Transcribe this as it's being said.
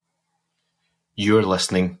You're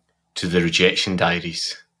listening to The Rejection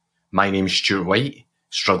Diaries. My name is Stuart White,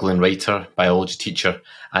 struggling writer, biology teacher,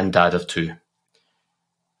 and dad of two.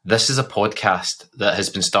 This is a podcast that has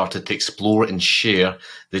been started to explore and share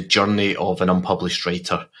the journey of an unpublished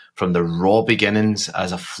writer, from the raw beginnings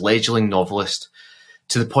as a fledgling novelist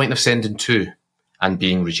to the point of sending to and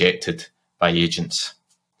being rejected by agents.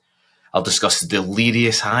 I'll discuss the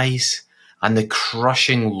delirious highs and the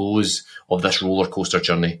crushing lows of this roller coaster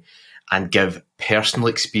journey and give personal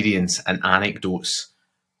experience and anecdotes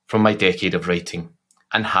from my decade of writing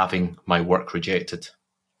and having my work rejected.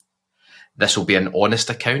 This will be an honest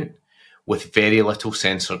account with very little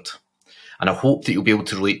censored, and I hope that you'll be able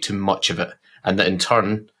to relate to much of it, and that in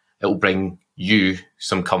turn it will bring you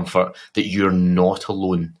some comfort that you're not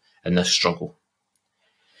alone in this struggle.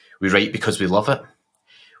 We write because we love it.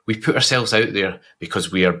 We put ourselves out there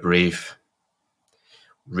because we are brave.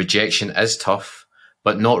 Rejection is tough,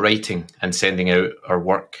 but not writing and sending out our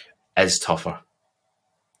work is tougher.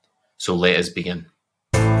 So let us begin.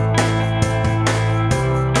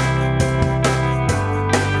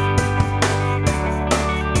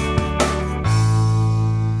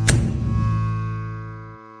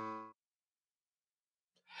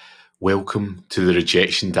 Welcome to the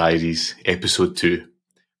Rejection Diaries, episode 2.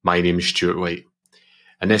 My name is Stuart White.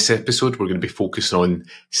 In this episode, we're going to be focusing on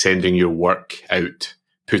sending your work out,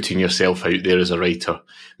 putting yourself out there as a writer,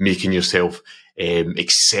 making yourself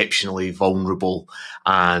exceptionally vulnerable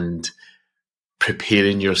and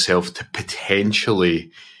preparing yourself to potentially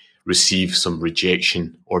receive some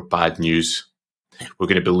rejection or bad news. We're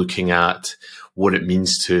going to be looking at what it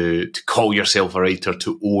means to call yourself a writer,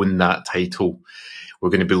 to own that title.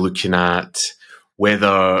 We're going to be looking at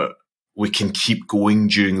whether we can keep going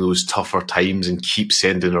during those tougher times and keep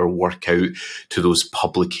sending our work out to those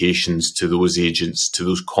publications, to those agents, to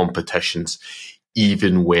those competitions,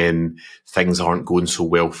 even when things aren't going so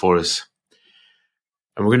well for us.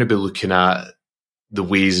 And we're going to be looking at the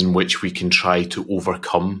ways in which we can try to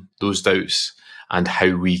overcome those doubts and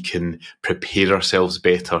how we can prepare ourselves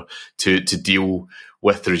better to deal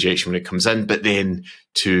with the rejection when it comes in, but then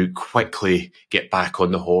to quickly get back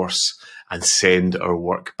on the horse and send our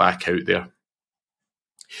work back out there.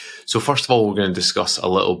 So first of all, we're going to discuss a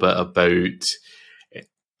little bit about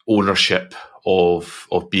ownership of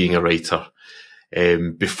being a writer.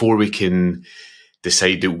 Before we can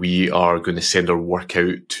decide that we are going to send our work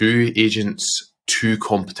out to agents, to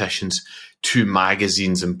competitions, to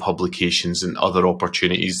magazines and publications and other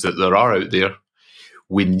opportunities that there are out there,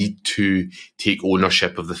 we need to take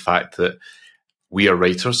ownership of the fact that we are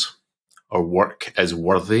writers. Our work is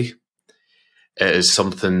worthy. It is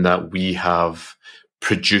something that we have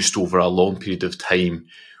produced over a long period of time,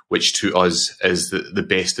 which to us is the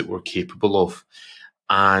best that we're capable of.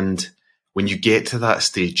 And when you get to that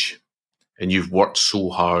stage and you've worked so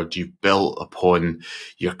hard, you've built upon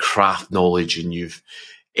your craft knowledge and you've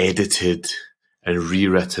edited and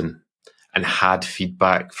rewritten and had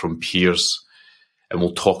feedback from peers, and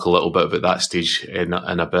we'll talk a little bit about that stage in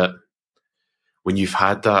a bit. When you've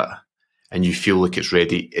had that and you feel like it's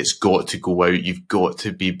ready, it's got to go out. You've got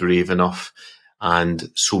to be brave enough, and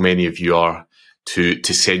so many of you are, to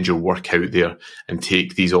send your work out there and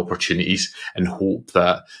take these opportunities and hope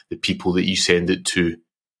that the people that you send it to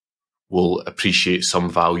will appreciate some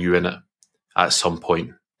value in it at some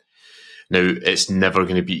point. Now, it's never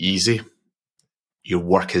going to be easy. Your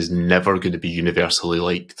work is never going to be universally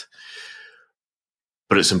liked.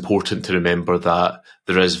 But it's important to remember that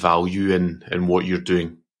there is value in what you're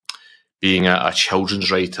doing. Being a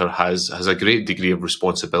children's writer has a great degree of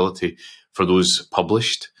responsibility for those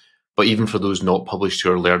published, but even for those not published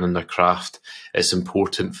who are learning their craft, it's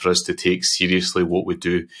important for us to take seriously what we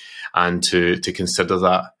do and to consider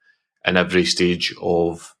that in every stage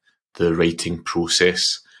of the writing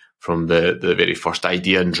process, from the very first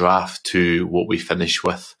idea and draft to what we finish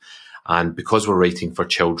with. And because we're writing for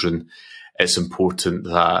children, it's important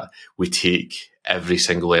that we take every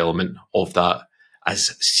single element of that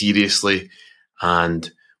as seriously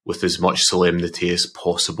and with as much solemnity as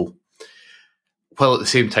possible, while at the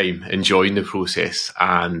same time enjoying the process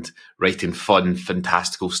and writing fun,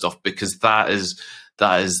 fantastical stuff, because that is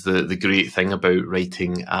the great thing about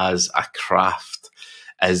writing as a craft,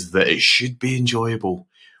 is that it should be enjoyable.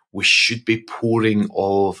 We should be pouring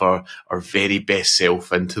all of our very best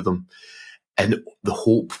self into them, in the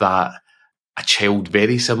hope that a child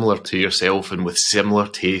very similar to yourself and with similar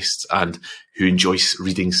tastes and who enjoys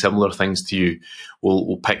reading similar things to you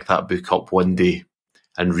will pick that book up one day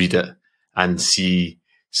and read it and see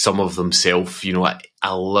some of themselves,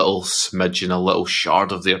 a little smidgen, a little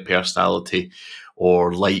shard of their personality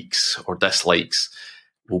or likes or dislikes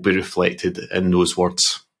will be reflected in those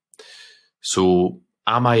words. So,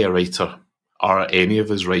 am I a writer? Are any of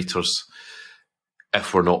us writers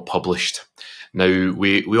if we're not published? Now,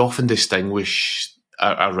 we often distinguish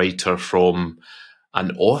a writer from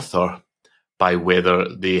an author by whether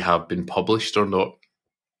they have been published or not.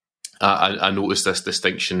 I notice this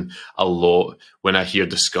distinction a lot when I hear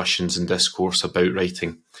discussions and discourse about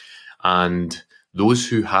writing. And those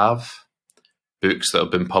who have books that have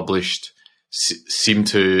been published seem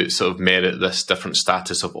to sort of merit this different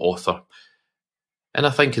status of author. And I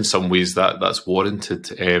think in some ways that's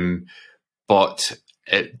warranted. But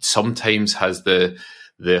it sometimes has the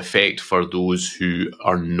effect for those who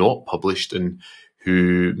are not published and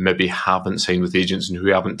who maybe haven't signed with agents and who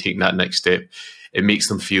haven't taken that next step. It makes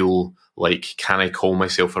them feel like, can I call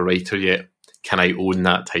myself a writer yet? Can I own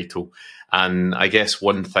that title? And I guess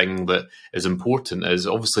one thing that is important is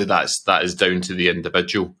obviously that is down to the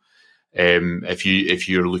individual. If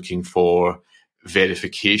you're looking for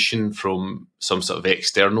verification from some sort of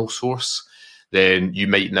external source, then you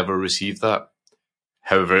might never receive that.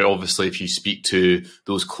 However, obviously, if you speak to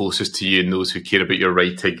those closest to you and those who care about your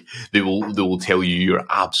writing, they will tell you you're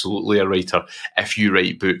absolutely a writer. If you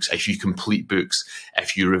write books, if you complete books,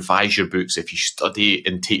 if you revise your books, if you study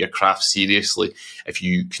and take your craft seriously, if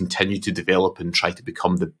you continue to develop and try to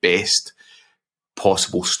become the best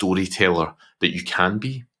possible storyteller that you can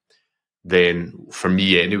be, then for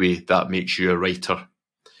me anyway, that makes you a writer.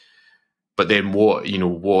 But then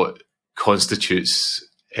what constitutes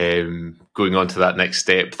going on to that next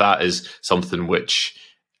step, that is something which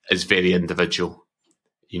is very individual.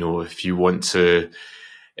 If you want to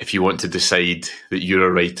decide that you're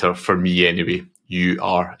a writer, for me anyway, you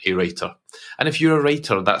are a writer. And if you're a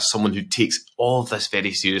writer, that's someone who takes all of this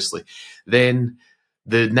very seriously. Then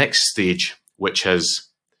the next stage, which is,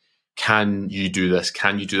 can you do this?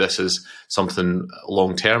 Can you do this as something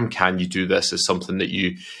long term? Can you do this as something that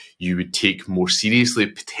you would take more seriously,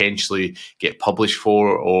 potentially get published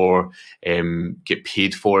for, or get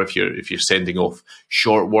paid for if you're sending off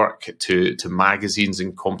short work to magazines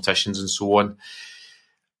and competitions and so on?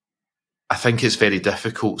 I think it's very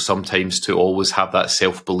difficult sometimes to always have that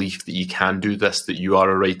self-belief that you can do this, that you are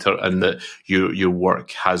a writer and that your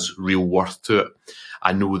work has real worth to it.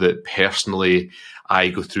 I know that personally, I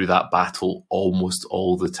go through that battle almost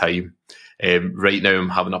all the time. Right now, I'm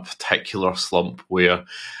having a particular slump where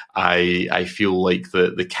I feel like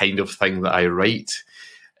the kind of thing that I write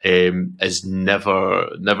is never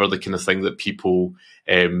the kind of thing that people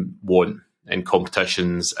want in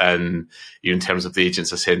competitions, and in terms of the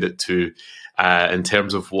agents I send it to, in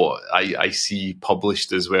terms of what I see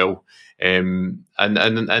published as well, and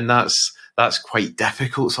that's quite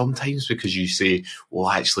difficult sometimes, because you say, well,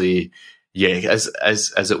 actually, yeah, is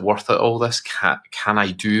it worth it, all this? Can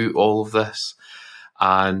I do all of this?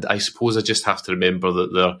 And I suppose I just have to remember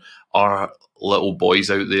that there are little boys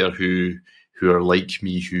out there who are like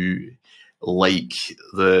me, who like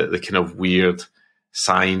the kind of weird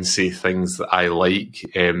sciencey things that I like,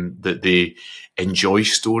 that they enjoy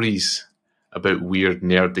stories about weird,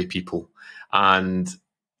 nerdy people. And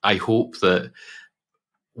I hope that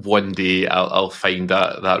one day I'll find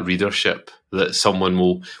that readership, that someone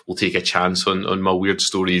will take a chance on my weird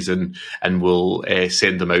stories and will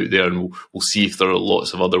send them out there, and we'll see if there are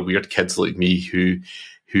lots of other weird kids like me who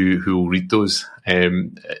will read those.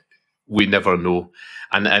 We never know,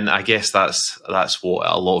 and I guess that's what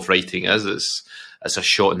a lot of writing is. It's a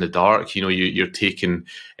shot in the dark. You're taking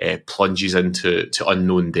plunges into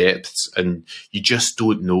unknown depths, and you just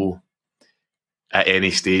don't know at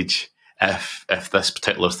any stage if this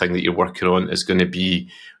particular thing that you're working on is going to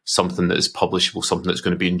be something that is publishable, something that's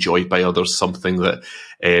going to be enjoyed by others, something that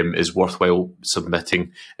is worthwhile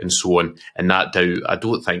submitting, and so on. And that doubt, I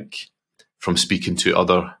don't think, from speaking to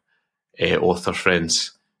other author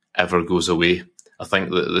friends, ever goes away. I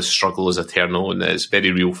think that the struggle is eternal, and it's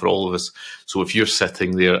very real for all of us. So if you're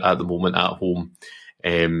sitting there at the moment at home,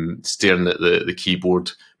 staring at the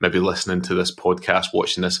keyboard, maybe listening to this podcast,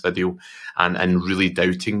 watching this video, and really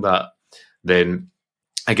doubting that, then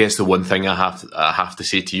I guess the one thing I have to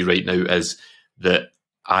say to you right now is that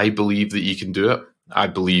I believe that you can do it. I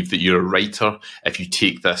believe that you're a writer if you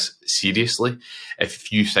take this seriously.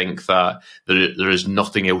 If you think that there is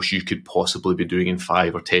nothing else you could possibly be doing in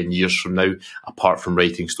 5 or 10 years from now, apart from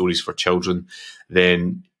writing stories for children,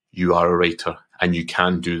 then you are a writer and you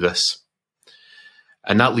can do this.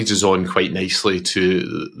 And that leads us on quite nicely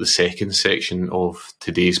to the second section of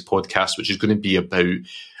today's podcast, which is going to be about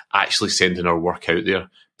actually sending our work out there,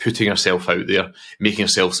 putting ourselves out there, making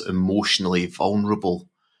ourselves emotionally vulnerable,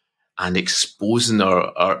 and exposing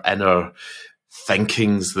our inner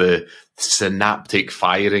thinkings, the synaptic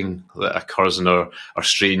firing that occurs in our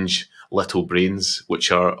strange little brains,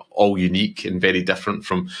 which are all unique and very different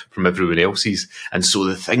from everyone else's. And so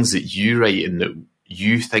the things that you write and that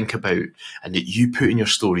you think about and that you put in your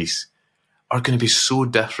stories are going to be so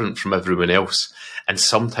different from everyone else. And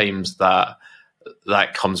sometimes that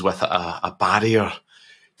comes with a barrier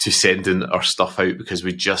to sending our stuff out, because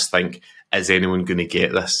we just think, is anyone going to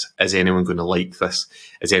get this? Is anyone going to like this?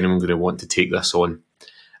 Is anyone going to want to take this on?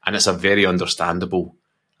 And it's a very understandable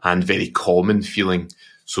and very common feeling.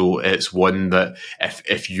 So it's one that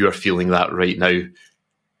if you're feeling that right now,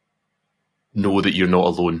 know that you're not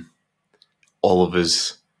alone. All of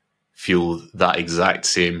us feel that exact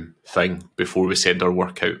same thing before we send our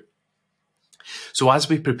work out. So as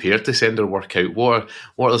we prepare to send our work out, what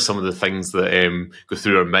are some of the things that go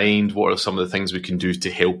through our mind? What are some of the things we can do to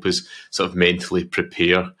help us sort of mentally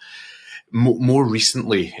prepare? More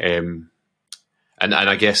recently, and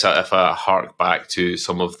I guess if I hark back to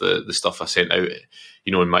some of the stuff I sent out,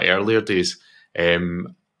 in my earlier days,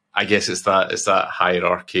 I guess it's that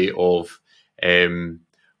hierarchy of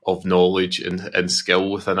knowledge and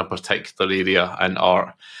skill within a particular area and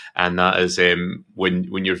art. And that is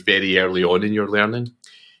when you're very early on in your learning,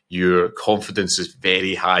 your confidence is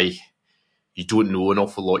very high. You don't know an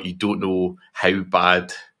awful lot. You don't know how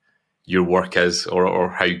bad your work is or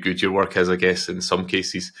how good your work is, I guess, in some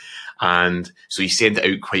cases. And so you send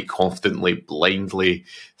it out quite confidently, blindly,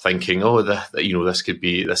 thinking, this could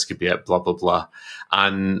be it, blah, blah, blah.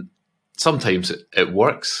 And sometimes it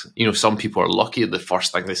works. Some people are lucky. The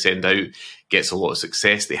first thing they send out gets a lot of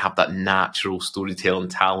success. They have that natural storytelling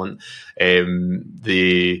talent.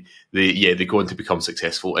 They go on to become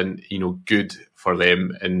successful, and good for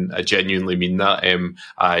them. And I genuinely mean that.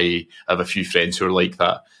 I have a few friends who are like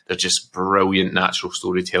that. They're just brilliant natural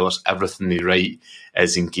storytellers. Everything they write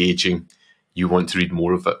is engaging. You want to read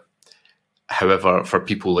more of it. However, for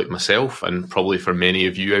people like myself, and probably for many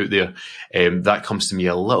of you out there, that comes to me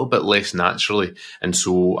a little bit less naturally. And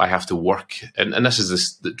so I have to work, and this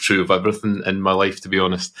is true of everything in my life, to be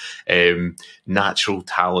honest. Natural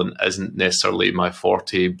talent isn't necessarily my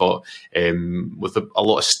forte, but with a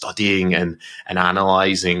lot of studying and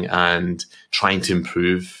analysing and trying to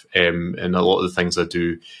improve in a lot of the things I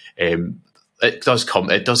do, it does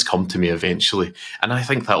come to me eventually. And I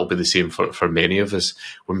think that'll be the same for many of us.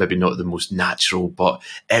 We're maybe not the most natural, but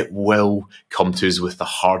it will come to us with the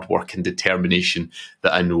hard work and determination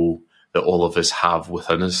that I know that all of us have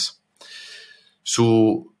within us.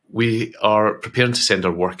 So we are preparing to send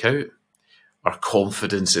our work out. Our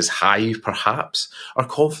confidence is high, perhaps. Our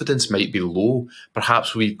confidence might be low.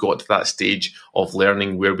 Perhaps we've got to that stage of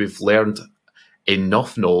learning where we've learned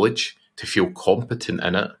enough knowledge to feel competent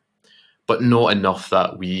in it, but not enough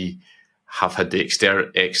that we have had the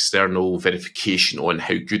external verification on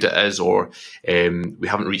how good it is, or we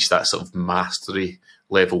haven't reached that sort of mastery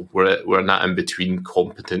level. We're in that in-between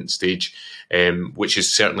competent stage, which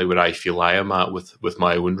is certainly where I feel I am at with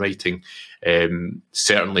my own writing.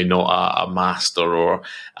 Certainly not a master or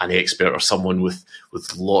an expert or someone with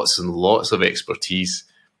lots and lots of expertise,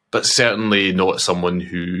 but certainly not someone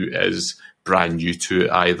who is brand new to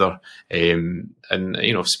it either. And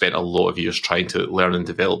I've spent a lot of years trying to learn and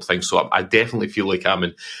develop things. So I definitely feel like I'm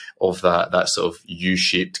in of that sort of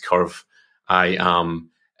U-shaped curve. I am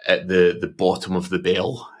at the bottom of the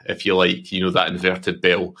bell, if you like, that inverted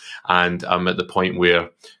bell. And I'm at the point where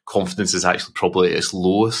confidence is actually probably at its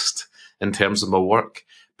lowest in terms of my work,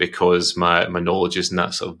 because my knowledge is in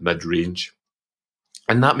that sort of mid-range.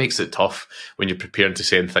 And that makes it tough when you're preparing to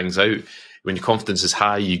send things out. When your confidence is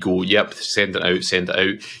high, you go, yep, send it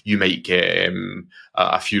out. You might get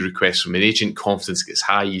a few requests from an agent. Confidence gets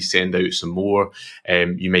high, you send out some more.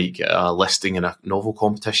 You might get a listing in a novel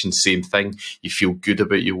competition, same thing. You feel good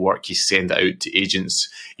about your work, you send it out to agents,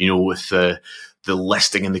 with the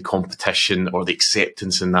listing in the competition or the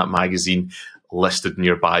acceptance in that magazine listed in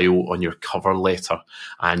your bio on your cover letter.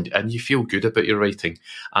 And you feel good about your writing.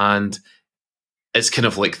 And it's kind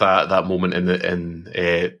of like that moment in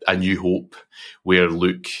A New Hope, where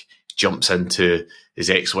Luke jumps into his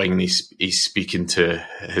X-Wing and he's speaking to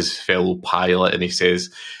his fellow pilot, and he says,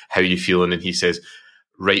 "How are you feeling?" And he says,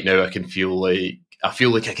 "Right now, I feel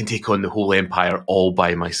like I can take on the whole empire all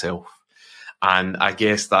by myself." And I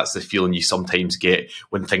guess that's the feeling you sometimes get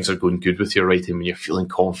when things are going good with your writing, when you're feeling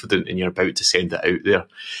confident and you're about to send it out there.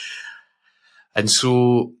 And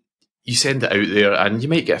so you send it out there and you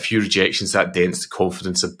might get a few rejections. That dents the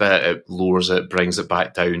confidence a bit, it lowers it, brings it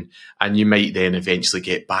back down. And you might then eventually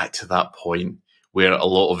get back to that point where a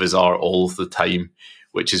lot of us are all of the time,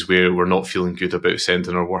 which is where we're not feeling good about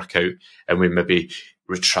sending our work out. And we maybe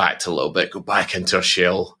retract a little bit, go back into our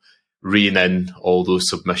shell, rein in all those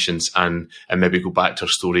submissions and maybe go back to our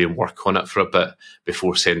story and work on it for a bit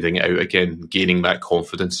before sending it out again, gaining that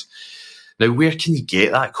confidence. Now, where can you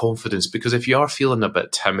get that confidence? Because if you are feeling a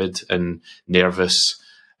bit timid and nervous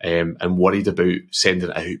and worried about sending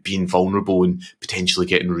it out, being vulnerable and potentially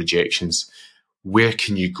getting rejections, where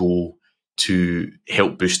can you go to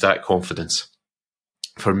help boost that confidence?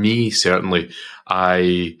 For me, certainly,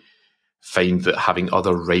 I find that having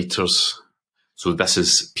other writers, so this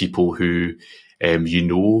is people who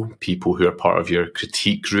people who are part of your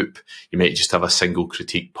critique group. You might just have a single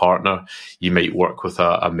critique partner. You might work with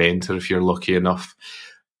a mentor if you're lucky enough.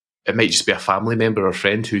 It might just be a family member or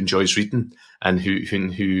friend who enjoys reading and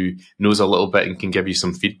who knows a little bit and can give you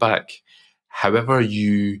some feedback. However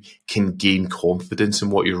you can gain confidence in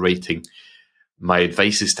what you're writing, my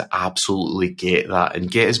advice is to absolutely get that and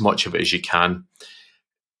get as much of it as you can.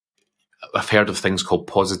 I've heard of things called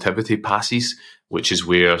positivity passes, which is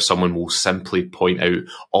where someone will simply point out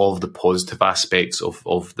all of the positive aspects of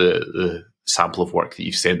the sample of work that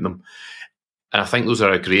you've sent them. And I think those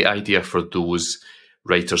are a great idea for those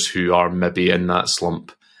writers who are maybe in that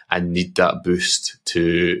slump and need that boost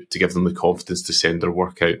to give them the confidence to send their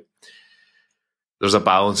work out. There's a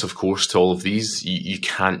balance, of course, to all of these. You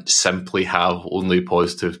can't simply have only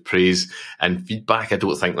positive praise and feedback. I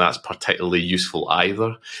don't think that's particularly useful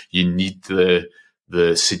either. You need the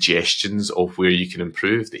suggestions of where you can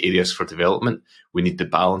improve, the areas for development. We need the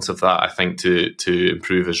balance of that, I think, to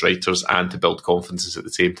improve as writers and to build confidence at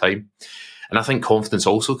the same time. And I think confidence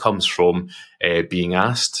also comes from being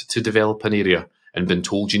asked to develop an area and being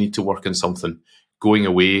told you need to work on something, going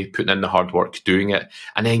away, putting in the hard work, doing it,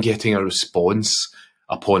 and then getting a response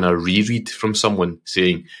upon a reread from someone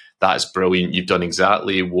saying, that's brilliant, you've done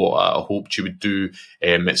exactly what I hoped you would do,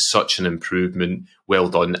 it's such an improvement, well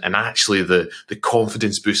done. And actually the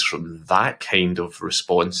confidence boost from that kind of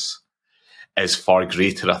response is far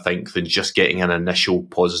greater, I think, than just getting an initial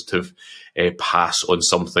positive pass on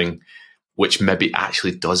something which maybe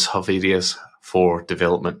actually does have areas for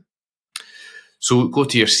development. So go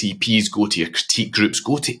to your CPs, go to your critique groups,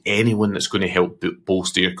 go to anyone that's going to help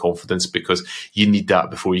bolster your confidence, because you need that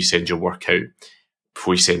before you send your work out,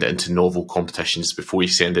 before you send it into novel competitions, before you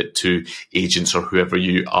send it to agents or whoever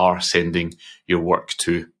you are sending your work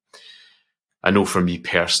to. I know for me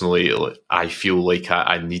personally, I feel like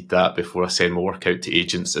I need that before I send my work out to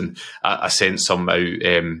agents. And I sent some out,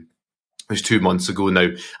 it was 2 months ago now,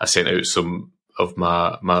 I sent out some of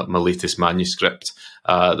my latest manuscript,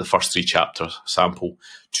 the first 3 chapter sample,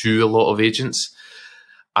 to a lot of agents,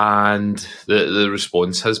 and the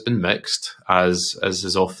response has been mixed, as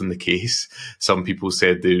is often the case. Some people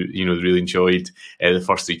said they really enjoyed the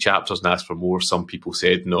first 3 chapters and asked for more. Some people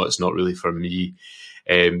said, no, it's not really for me,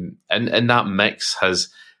 and that mix has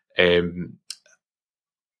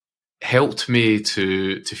helped me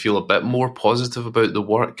to feel a bit more positive about the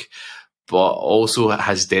work, but also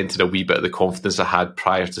has dented a wee bit of the confidence I had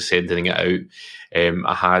prior to sending it out.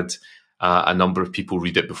 I had a number of people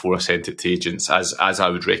read it before I sent it to agents, as I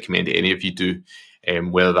would recommend any of you do,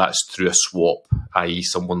 whether that's through a swap, i.e.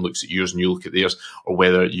 someone looks at yours and you look at theirs, or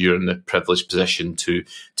whether you're in the privileged position to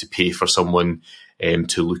pay for someone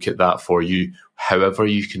to look at that for you. However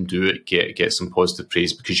you can do it, get some positive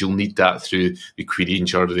praise, because you'll need that through the querying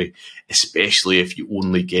journey, especially if you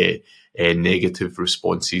only get negative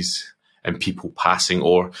responses and people passing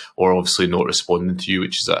or obviously not responding to you,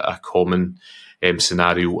 which is a common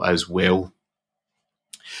scenario as well.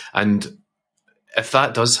 And if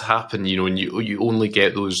that does happen, and you only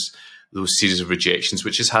get those series of rejections,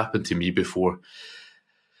 which has happened to me before,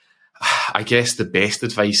 I guess the best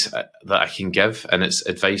advice that I can give, and it's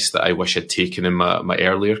advice that I wish I'd taken in my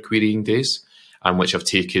earlier querying days, and which I've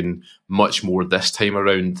taken much more this time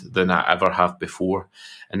around than I ever have before,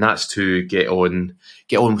 and that's to get on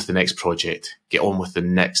with the next project, get on with the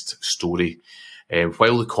next story.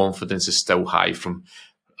 While the confidence is still high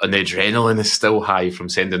and the adrenaline is still high from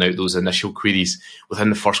sending out those initial queries, within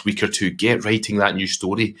the first week or 2, get writing that new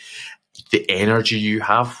story. The energy you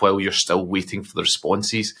have while you're still waiting for the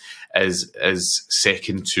responses is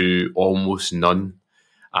second to almost none.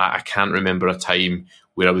 I can't remember a time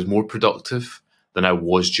where I was more productive than I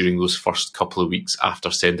was during those first couple of weeks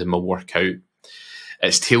after sending my work out.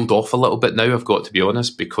 It's tailed off a little bit now, I've got to be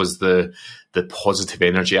honest, because the positive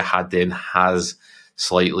energy I had then has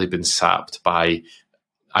slightly been sapped by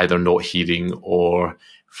either not hearing or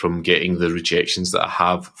from getting the rejections that I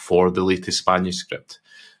have for the latest manuscript.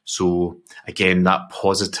 So again, that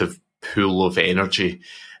positive pool of energy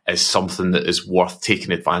is something that is worth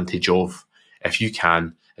taking advantage of if you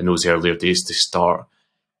can in those earlier days to start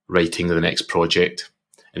writing the next project.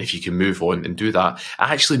 And if you can move on and do that, it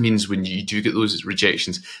actually means when you do get those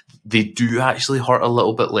rejections, they do actually hurt a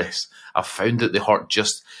little bit less. I've found that they hurt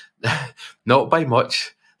just not by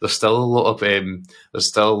much. There's still a lot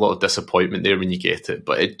of disappointment there when you get it,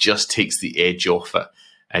 but it just takes the edge off it,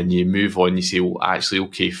 and you move on. You say, well, actually,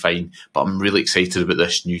 okay, fine, but I'm really excited about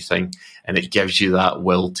this new thing, and it gives you that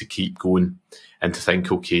will to keep going and to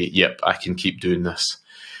think, okay, yep, I can keep doing this.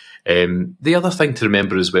 The other thing to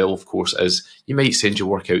remember as well, of course, is you might send your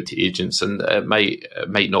work out to agents, and it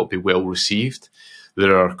might not be well received.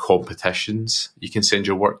 There are competitions you can send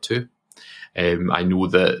your work to. I know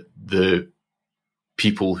that the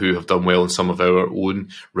people who have done well in some of our own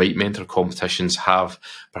Write Mentor competitions have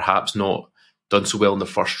perhaps not done so well in the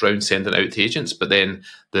first round sending out to agents, but then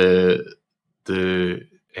the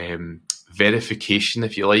verification,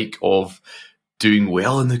 if you like, of doing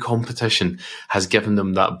well in the competition has given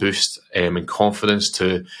them that boost and confidence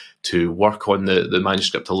to work on the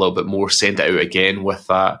manuscript a little bit more, send it out again with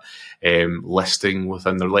that listing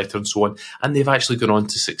within their letter and so on. And they've actually gone on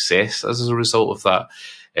to success as a result of that.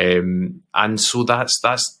 And so that's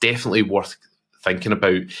definitely worth thinking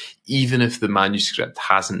about, even if the manuscript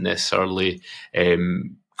hasn't necessarily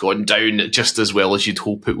gone down just as well as you'd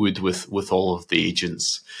hope it would with all of the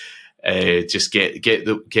agents. Just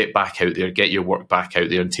get back out there, get your work back out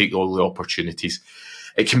there, and take all the opportunities.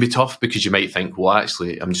 It can be tough because you might think, well,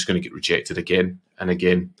 actually, I'm just going to get rejected again and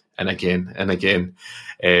again and again and again.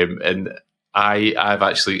 And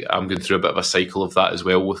I'm going through a bit of a cycle of that as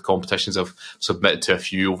well with competitions. I've submitted to a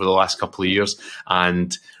few over the last couple of years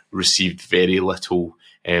and received very little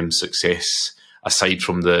success, aside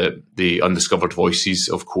from the Undiscovered Voices,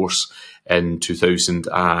 of course, in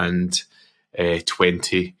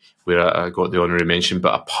 2020, where I got the honorary mention.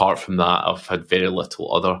 But apart from that, I've had very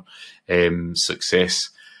little other success.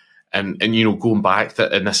 And going back,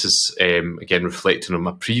 and this is, again, reflecting on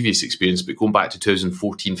my previous experience, but going back to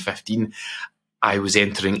 2014, 15, I was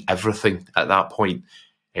entering everything at that point.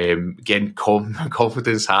 Again,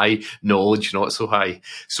 confidence high, knowledge not so high.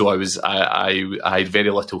 So I had very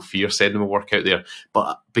little fear sending my work out there.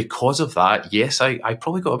 But because of that, yes, I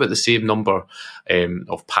probably got about the same number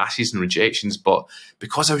of passes and rejections. But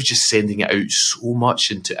because I was just sending it out so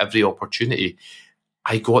much into every opportunity,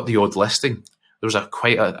 I got the odd listing. There was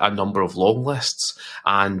quite a number of long lists,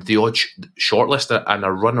 and the odd short list, and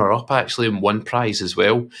a runner-up actually in one prize as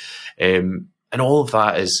well. And all of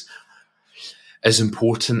that is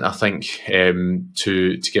important, I think,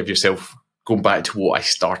 to give yourself, going back to what I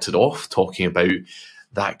started off talking about,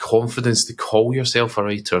 that confidence to call yourself a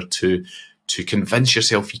writer, to convince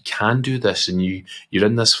yourself you can do this, and you're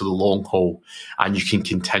in this for the long haul, and you can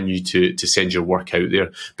continue to send your work out there,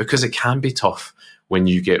 because it can be tough when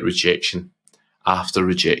you get rejection after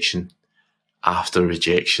rejection after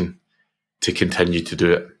rejection to continue to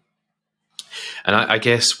do it. And I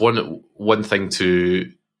guess one thing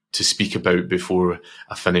to speak about before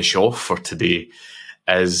I finish off for today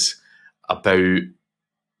is about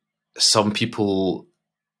some people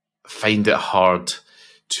find it hard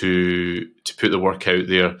to put the work out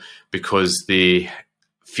there because they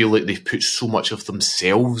feel like they've put so much of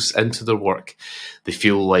themselves into their work. They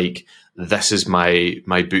feel like, this is my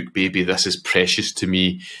book baby, this is precious to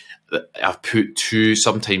me. I've put 2,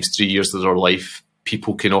 sometimes 3 years of their life,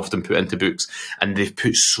 people can often put into books, and they've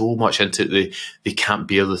put so much into it, they can't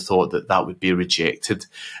bear the thought that would be rejected.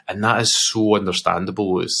 And that is so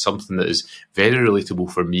understandable. It's something that is very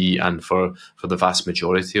relatable for me and for the vast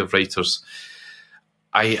majority of writers.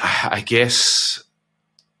 I guess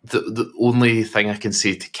the only thing I can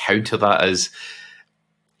say to counter that is,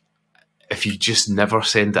 if you just never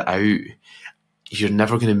send it out, you're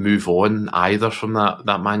never going to move on either from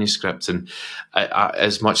that manuscript. And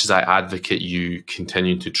as much as I advocate you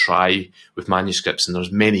continue to try with manuscripts, and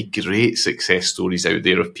there's many great success stories out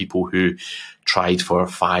there of people who tried for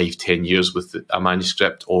 5-10 years with a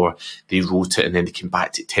manuscript, or they wrote it and then they came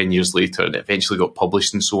back to it 10 years later and it eventually got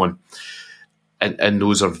published and so on. And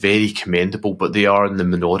those are very commendable, but they are in the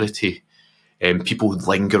minority. People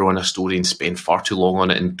linger on a story and spend far too long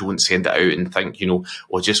on it and don't send it out and think,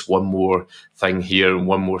 just one more thing here and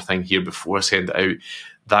one more thing here before I send it out.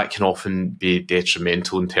 That can often be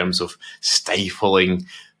detrimental in terms of stifling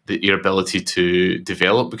your ability to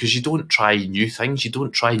develop, because you don't try new things, you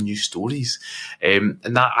don't try new stories. And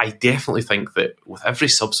that, I definitely think that with every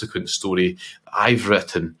subsequent story I've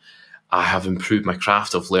written, I have improved my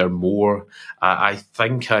craft, I've learned more. I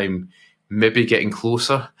think I'm maybe getting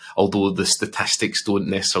closer, although the statistics don't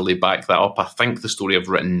necessarily back that up. I think the story I've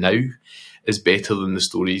written now is better than the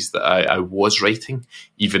stories that I was writing,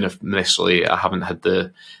 even if necessarily I haven't had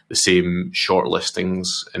the same shortlistings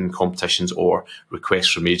in competitions or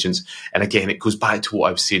requests from agents. And again, it goes back to what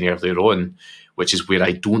I was saying earlier on, which is where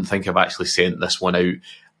I don't think I've actually sent this one out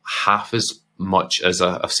half as much as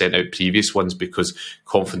I've sent out previous ones, because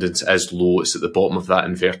confidence is low. It's at the bottom of that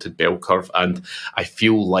inverted bell curve. And I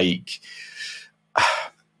feel like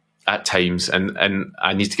at times, and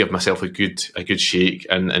I need to give myself a good shake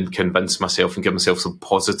and convince myself and give myself some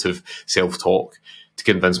positive self-talk to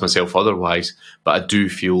convince myself otherwise. But I do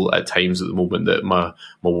feel at times at the moment that my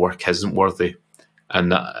work isn't worthy,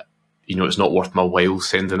 and that, it's not worth my while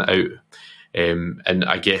sending it out. And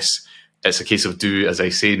I guess it's a case of do as I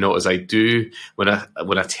say, not as I do. When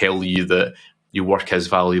I tell you that your work is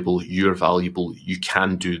valuable, you're valuable, you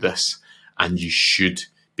can do this, and you should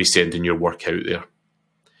be sending your work out there.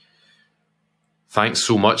 Thanks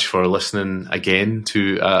so much for listening again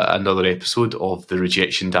to another episode of the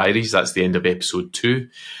Rejection Diaries. That's the end of episode 2.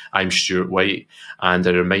 I'm Stuart White, and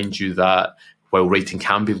I remind you that while writing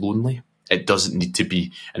can be lonely, it doesn't need to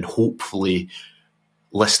be. And hopefully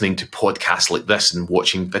listening to podcasts like this and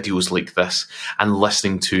watching videos like this and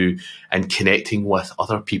listening to and connecting with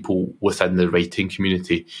other people within the writing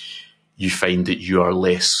community, you find that you are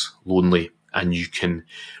less lonely and you can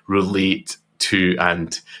relate to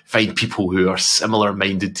and find people who are similar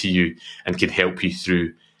minded to you and can help you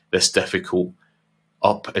through this difficult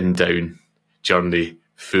up and down journey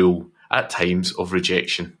full at times of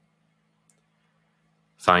rejection.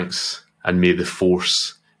 Thanks, and may the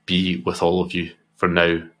force be with all of you for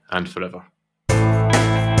now and forever.